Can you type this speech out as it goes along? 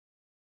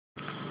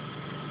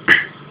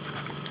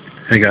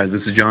Hey guys,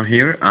 this is John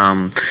here.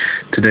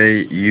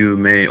 Today you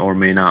may or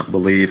may not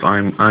believe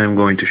I'm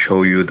going to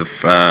show you the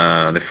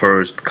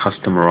first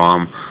custom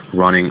ROM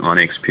running on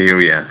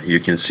Xperia.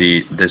 You can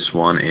see this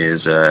one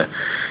is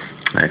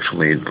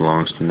actually it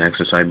belongs to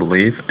Nexus, I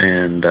believe.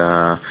 And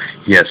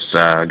yes,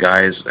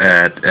 guys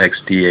at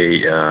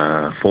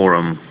XDA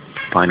forum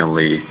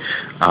finally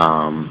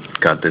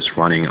got this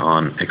running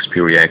on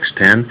Xperia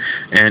X10,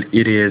 and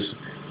it is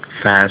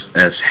fast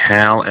as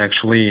hell.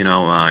 Actually,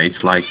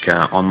 it's like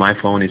on my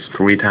phone it's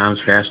 3 times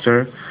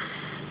faster.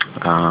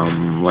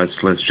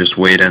 Let's just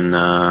wait and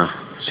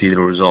see the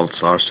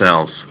results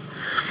ourselves.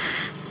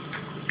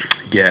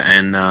 Yeah,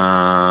 and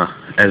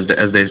as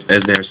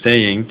they're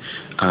saying,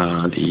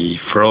 the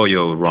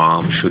Froyo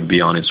ROM should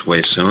be on its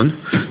way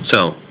soon.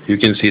 So you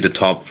can see the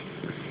top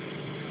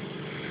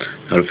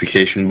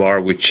notification bar.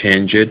 We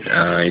change it.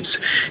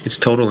 It's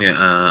totally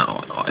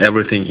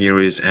everything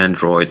here is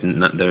Android.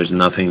 There's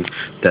nothing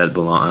that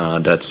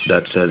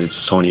says it's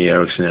Sony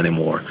Ericsson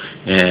anymore.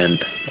 And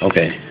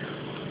okay,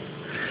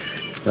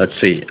 let's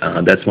see.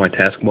 That's my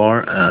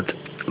taskbar.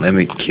 Let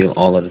me kill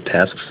all of the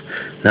tasks.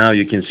 Now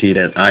you can see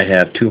that I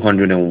have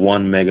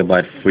 201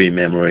 megabyte free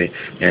memory,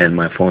 and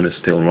my phone is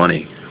still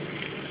running.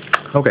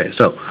 Okay,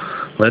 so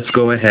let's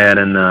go ahead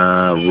and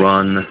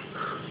run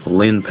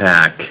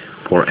LinPack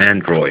for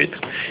Android.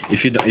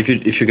 If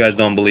you guys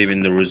don't believe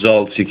in the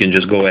results, you can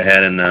just go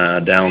ahead and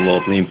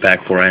download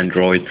LinPack for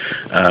Android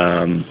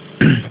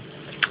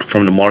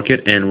from the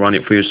market and run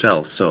it for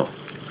yourself. So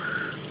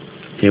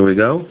here we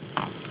go.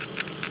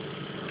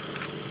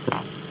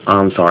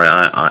 I'm sorry,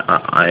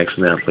 I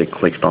accidentally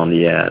clicked on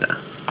the ad.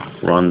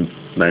 Run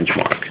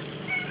benchmark.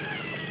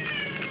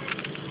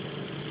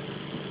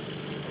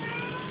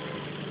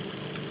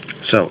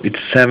 So it's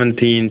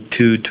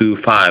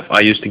 17,225.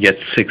 I used to get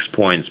 6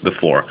 points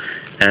before.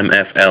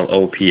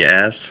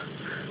 MFLOPS.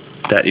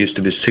 That used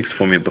to be 6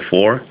 for me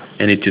before,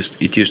 and it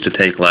used to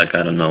take like,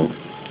 I don't know,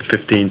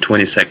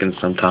 15-20 seconds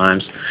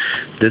sometimes.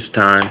 This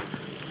time,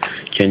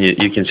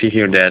 you can see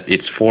here that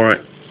it's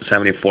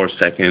 74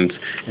 seconds,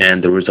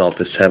 and the result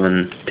is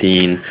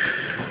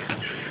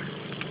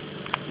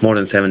more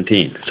than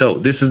 17. So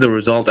this is the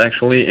result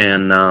actually,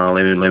 and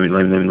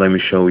let me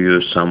show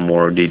you some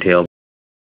more details.